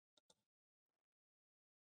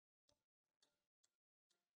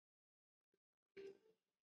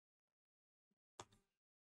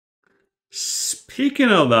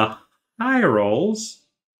Speaking of the high rolls,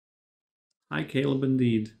 hi Caleb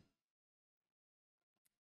indeed.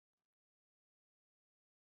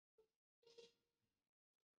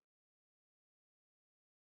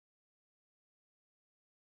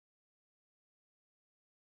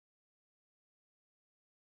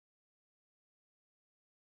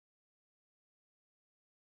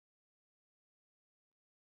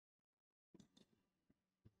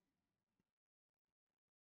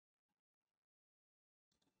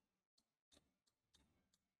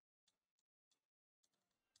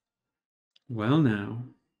 Well now.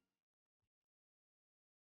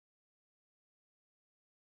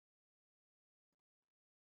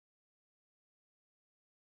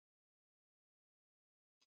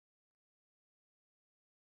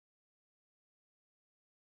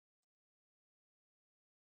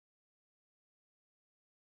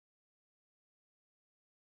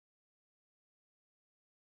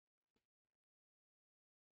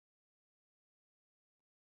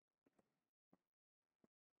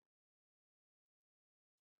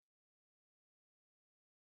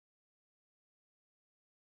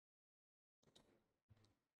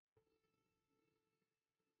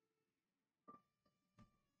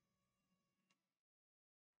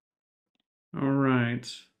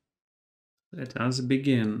 Alright. Let us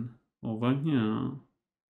begin. Over here.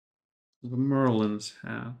 The Merlin's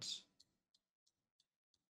hat.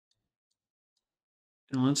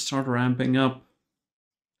 And let's start ramping up.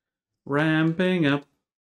 Ramping up.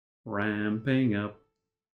 Ramping up.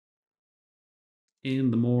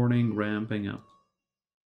 In the morning, ramping up.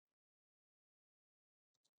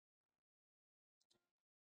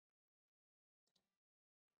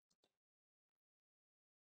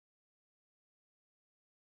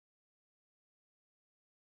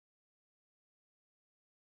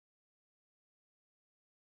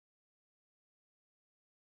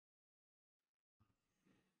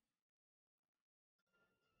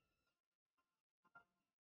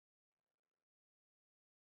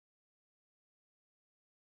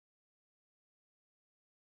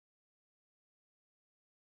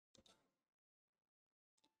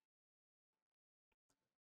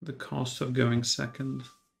 The cost of going second.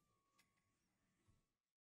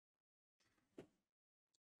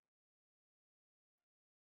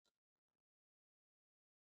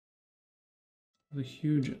 The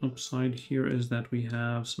huge upside here is that we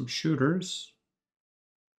have some shooters.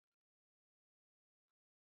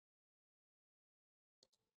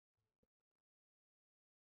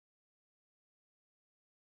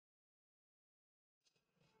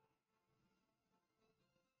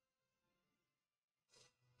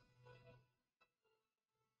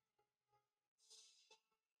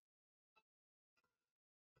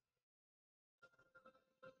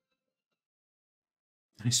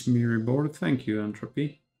 Nice mirror board. Thank you,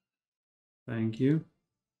 Entropy. Thank you.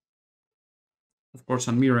 Of course,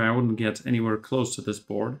 on mirror, I wouldn't get anywhere close to this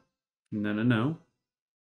board. No, no, no.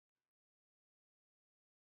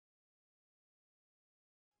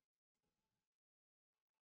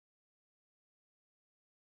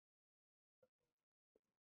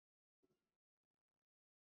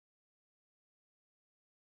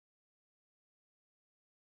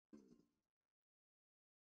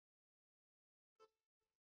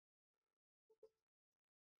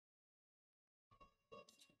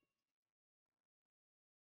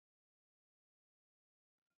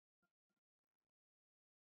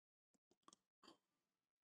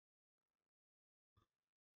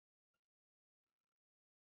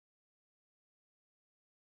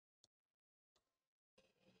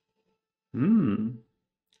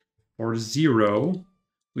 For 0,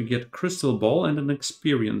 we get Crystal Ball and an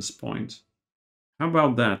experience point. How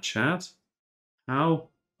about that, chat? How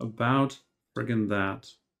about friggin'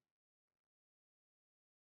 that?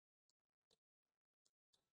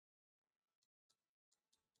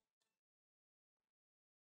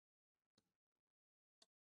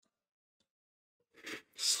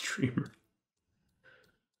 Streamer.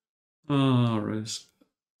 Oh, Risk.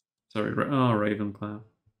 Sorry, oh, Ravenclaw.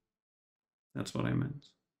 That's what I meant.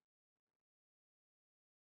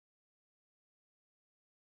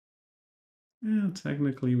 Yeah,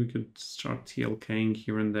 technically we could start TLKing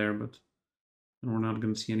here and there, but we're not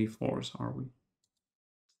going to see any 4s, are we?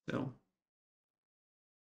 Still.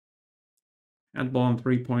 Hatball on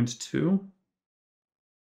 3.2?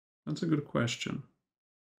 That's a good question.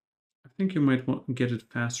 I think you might want to get it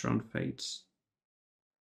faster on Fates.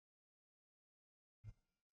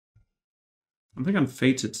 I think on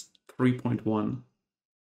Fates it's 3.1.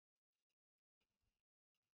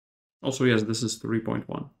 Also, yes, this is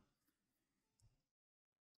 3.1.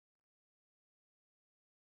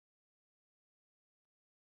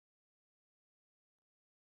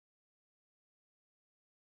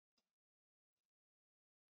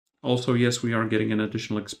 Also, yes, we are getting an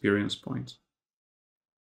additional experience point.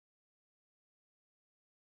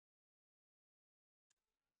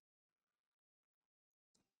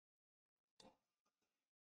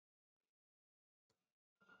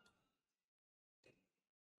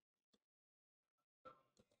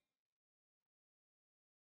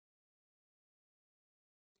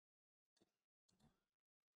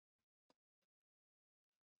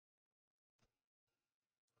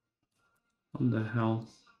 What the hell?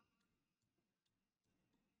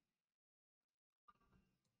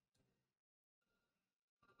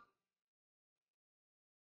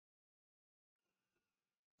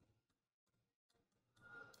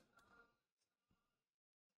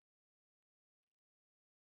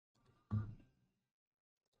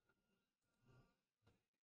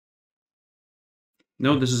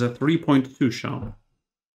 No, this is a 3.2 shop.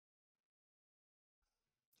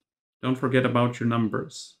 Don't forget about your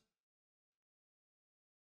numbers.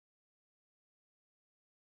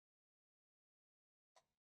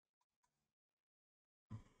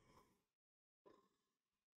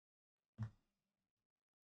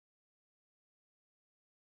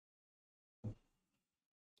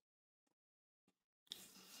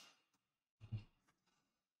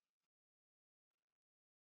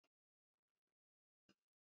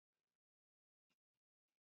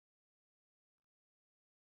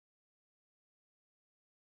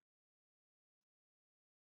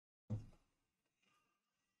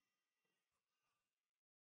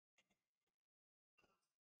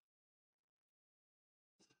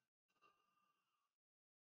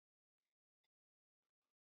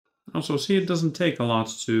 Also, see, it doesn't take a lot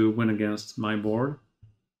to win against my board.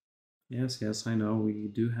 Yes, yes, I know. We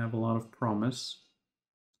do have a lot of promise.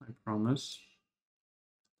 I promise.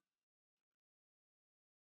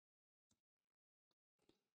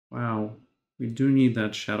 Wow. We do need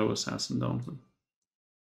that Shadow Assassin, don't we?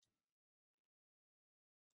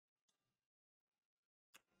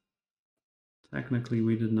 Technically,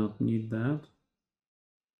 we did not need that.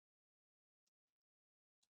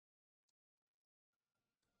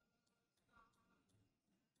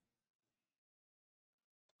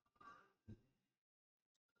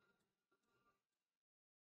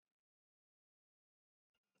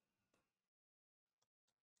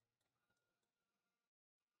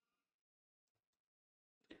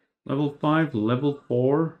 Level 5, level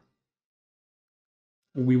 4.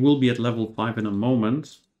 We will be at level 5 in a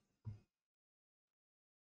moment.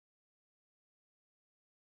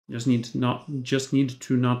 Just need to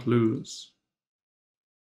not lose.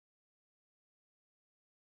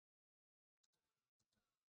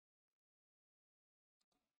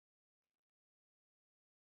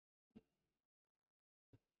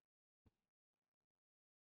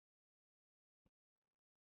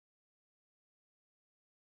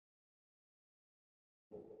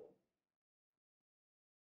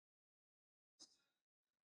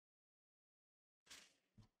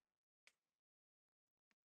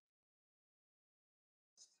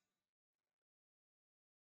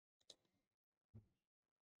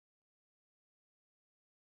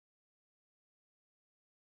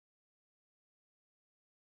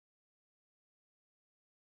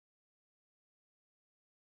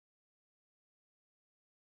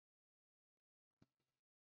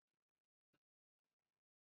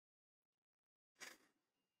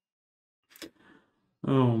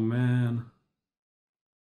 Oh man.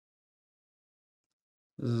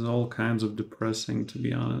 This is all kinds of depressing, to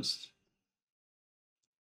be honest.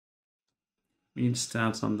 We need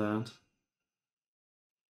stats on that.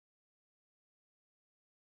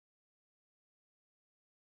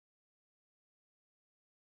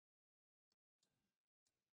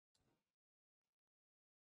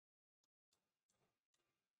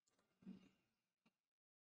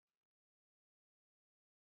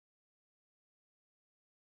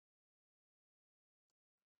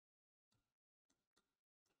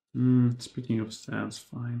 Speaking of stats,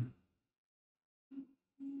 fine.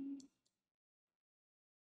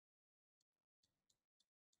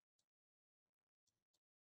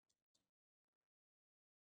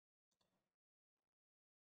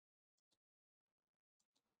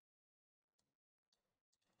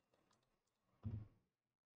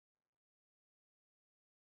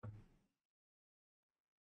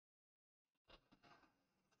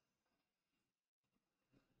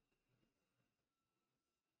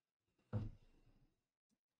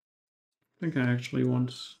 I think I actually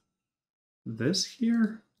want this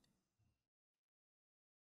here.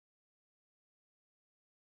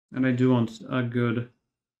 And I do want a good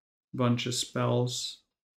bunch of spells.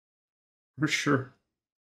 For sure.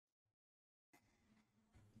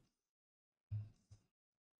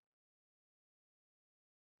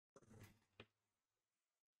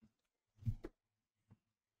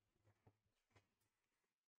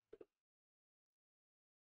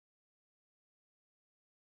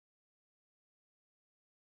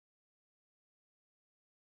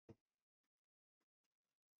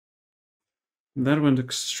 That went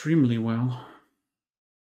extremely well.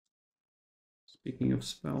 Speaking of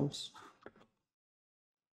spells.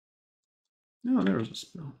 Oh, there's a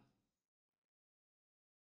spell.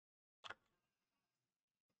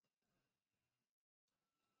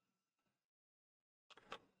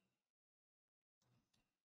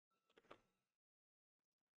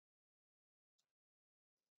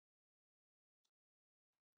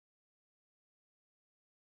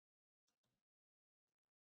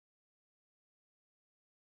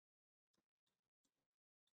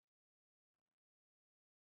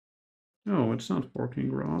 Oh, it's not Forking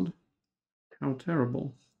Rod. How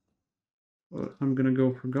terrible. But I'm gonna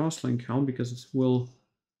go for Gosling Cal because it will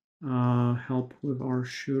help with our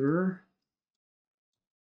shooter.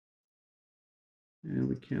 And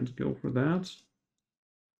we can't go for that.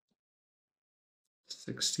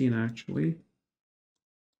 16 actually.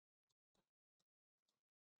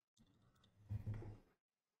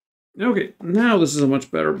 Okay, now this is a much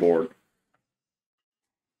better board.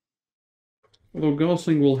 Although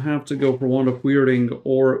Gosling will have to go for Wand of Weirding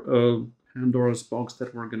or a Pandora's Box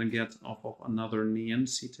that we're gonna get off of another Neon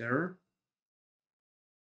Sea Terror.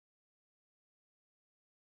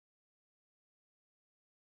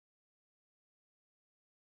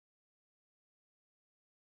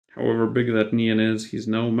 However big that Neon is, he's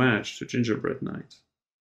no match to Gingerbread Knight.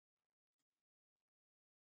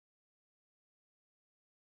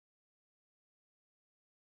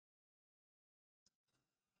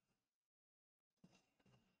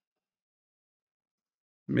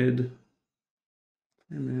 Mid.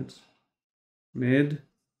 Damn it. Mid.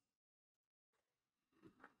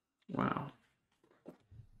 Wow.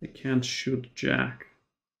 They can't shoot Jack.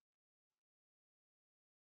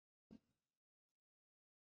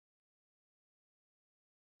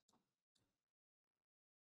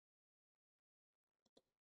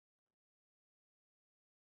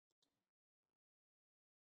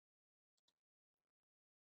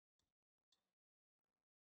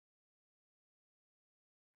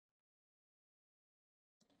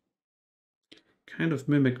 Kind of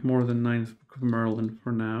mimic more than Ninth Book of Merlin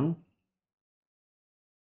for now.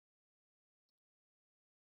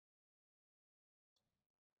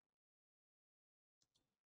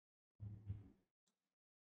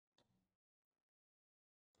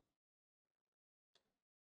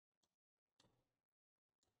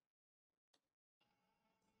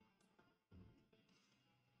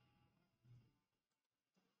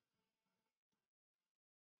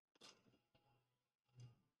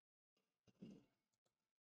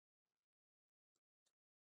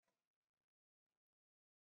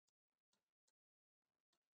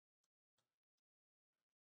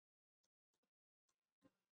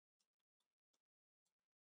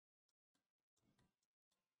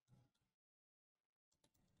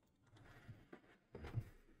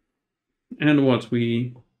 And what,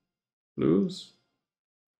 we lose?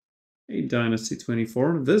 A Dynasty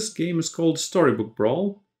 24. This game is called Storybook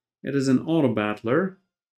Brawl. It is an auto battler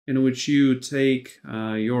in which you take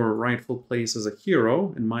your rightful place as a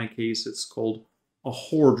hero. In my case, it's called a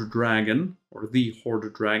Horde Dragon, or the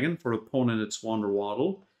Horde Dragon. For opponent, it's Wonder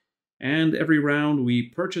Waddle. And every round, we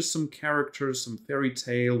purchase some characters, some fairy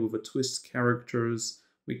tale with a twist characters.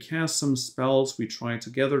 We cast some spells, we try to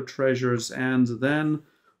gather treasures, and then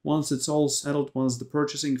once it's all settled, once the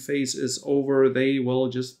purchasing phase is over, they will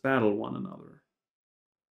just battle one another.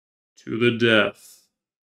 To the death.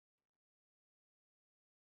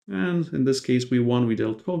 And in this case, we won. We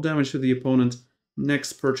dealt 12 damage to the opponent.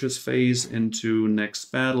 Next purchase phase into next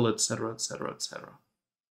battle, etc., etc., etc.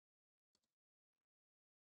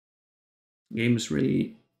 Game is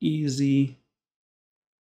really easy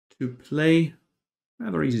to play,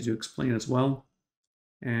 rather easy to explain as well.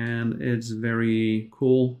 And it's very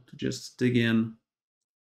cool to just dig in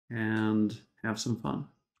and have some fun.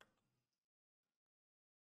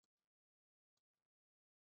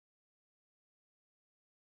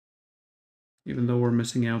 Even though we're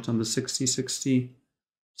missing out on the 60/60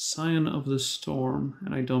 Scion of the Storm,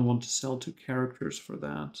 and I don't want to sell 2 characters for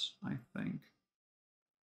that, I think.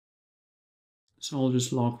 So I'll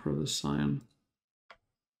just log for the Scion.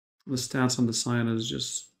 The stats on the Scion is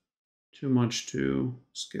just too much to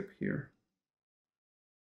skip here.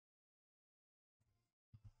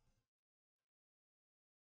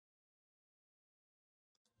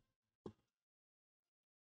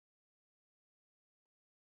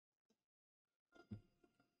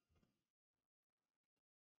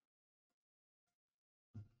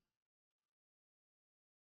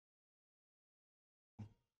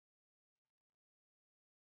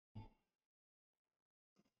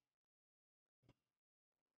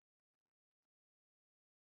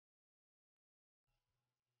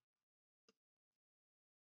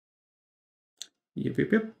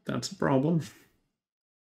 Yep, that's a problem.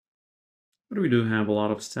 But we do have a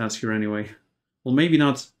lot of stats here anyway. Well, maybe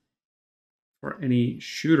not for any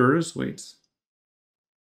shooters. Wait.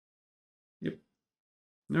 Yep.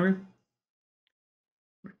 Okay.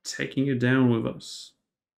 We're taking you down with us.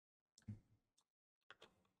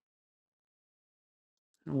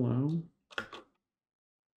 Hello.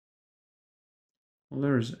 Well,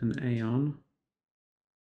 there's an Aeon.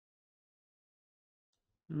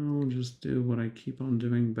 I'll just do what I keep on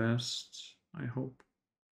doing best, I hope.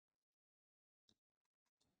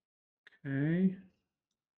 Okay.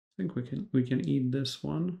 I think we can eat this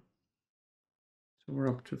one. So we're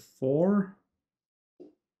up to 4.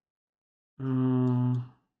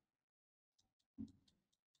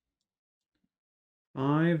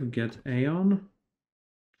 5, get Aeon.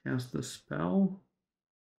 Cast the spell.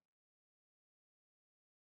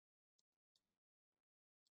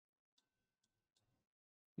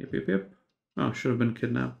 Yep. Oh, should have been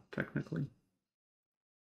kidnapped, technically.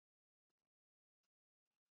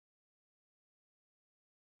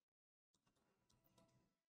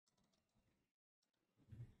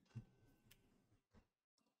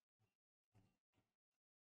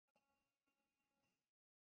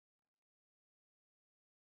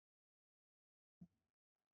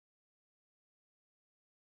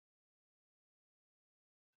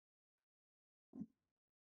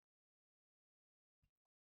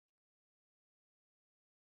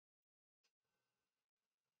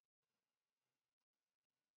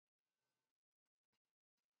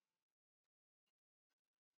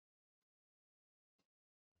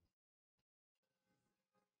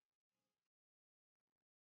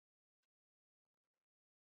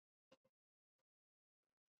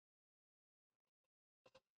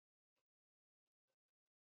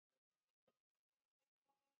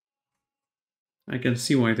 I can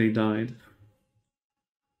see why they died.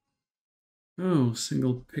 Oh,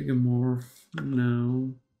 single Pigomorph.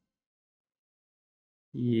 No.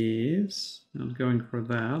 Yes. Not going for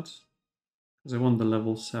that. Because I want the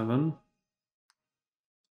level 7.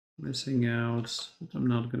 Missing out. But I'm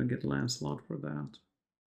not going to get Lancelot for that.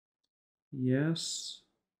 Yes.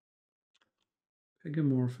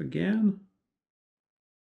 Pigomorph again.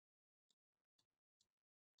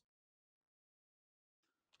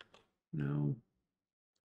 No.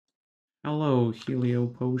 Hello, Helio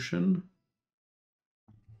Potion.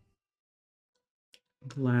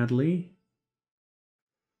 Gladly.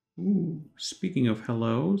 Ooh, speaking of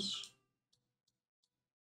hellos.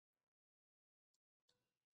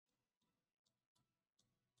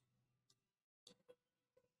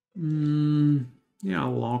 Yeah,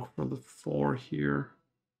 I'll lock for the 4 here.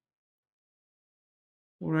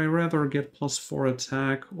 Would I rather get +4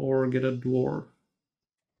 attack or get a dwarf?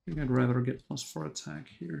 I think I'd rather get +4 attack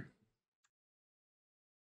here.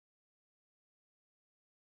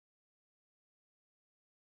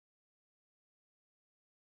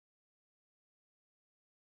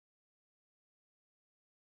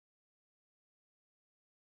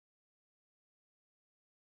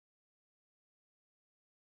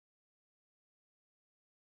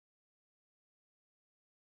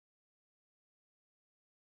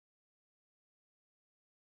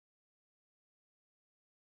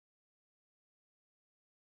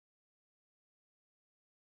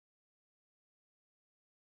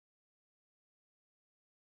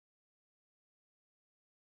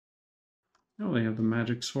 Oh, they have the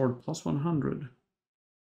magic sword +100.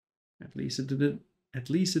 At least it did it. At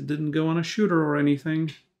least it didn't go on a shooter or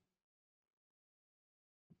anything.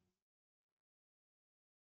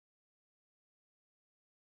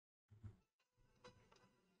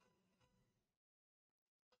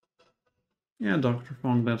 Yeah, Dr.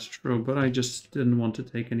 Fong, that's true, but I just didn't want to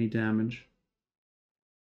take any damage.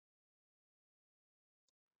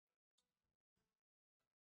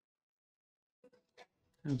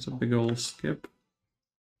 That's a big old skip.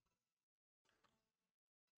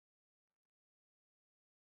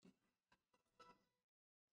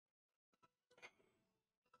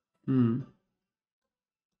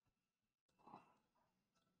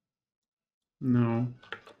 No.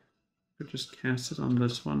 Could just cast it on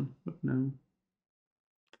this one, but no.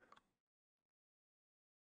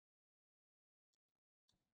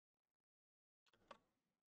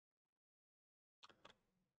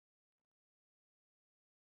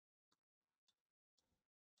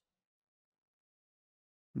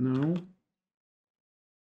 No.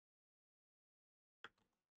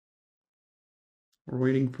 We're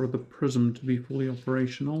waiting for the prism to be fully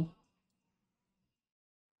operational.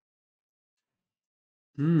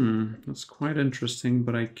 That's quite interesting,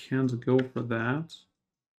 but I can't go for that.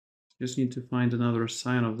 Just need to find another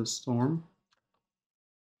sign of the storm.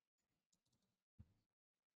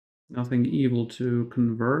 Nothing evil to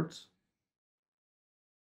convert.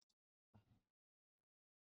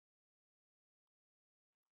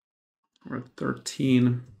 We're at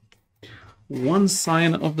 13. One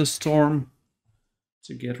sign of the storm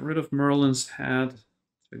to get rid of Merlin's head,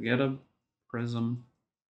 to get a prism.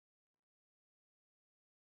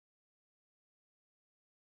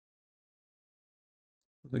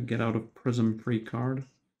 The get out of prism free card.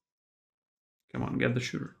 Come on, get the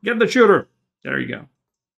shooter. Get the shooter! There you go.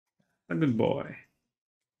 A good boy.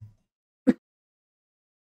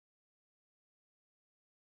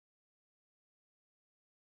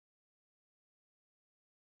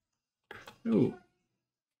 Ooh.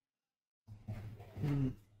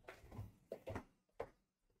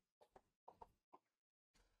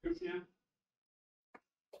 Yeah.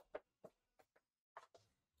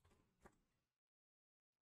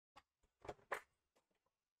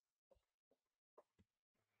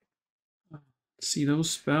 See those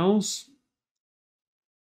spells?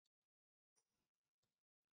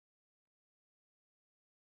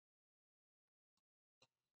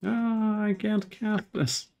 Ah, I can't cast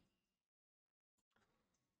this.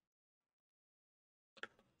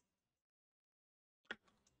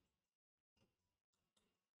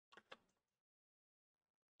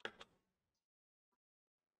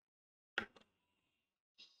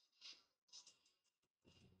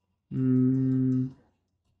 Let's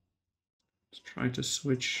try to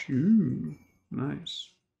switch. Ooh,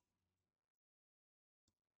 nice.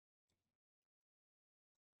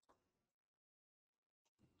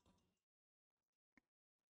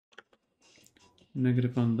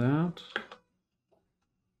 Negative on that.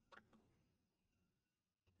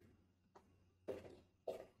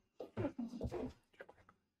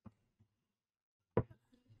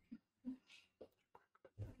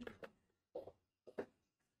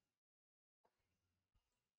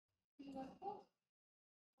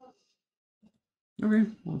 Okay,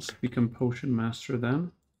 let's become Potion Master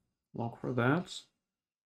then. Lock for that.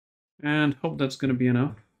 And hope that's going to be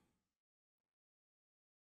enough.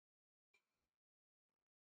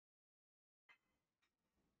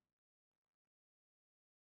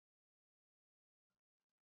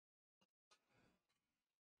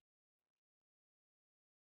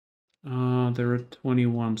 They're at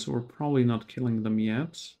 21, so we're probably not killing them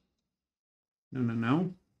yet.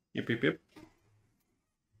 No. Yep.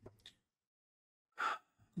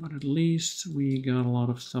 But at least we got a lot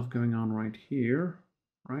of stuff going on right here,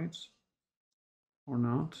 right? Or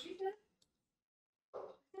not?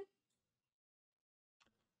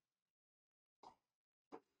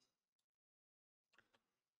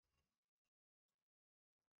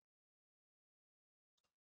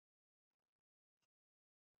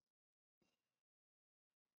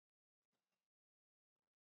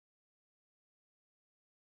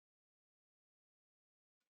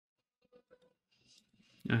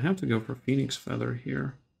 I have to go for Phoenix Feather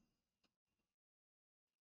here.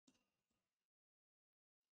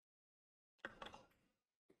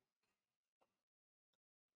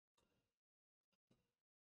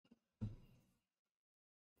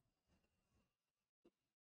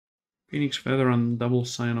 Phoenix Feather on double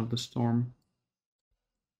Sign of the Storm.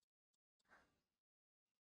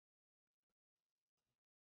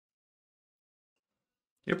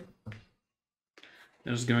 Yep.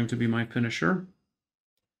 That is going to be my finisher.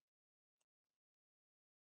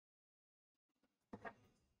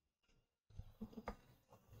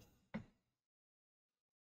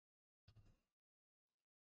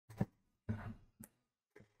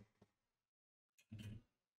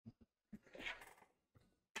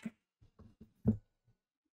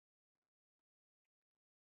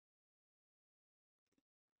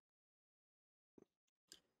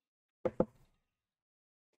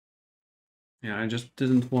 Yeah, I just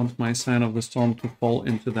didn't want my Sign of the Storm to fall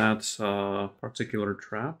into that particular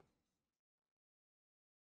trap.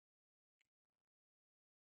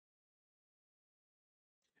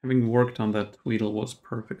 Having worked on that Tweedle was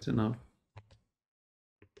perfect enough.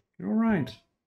 Alright.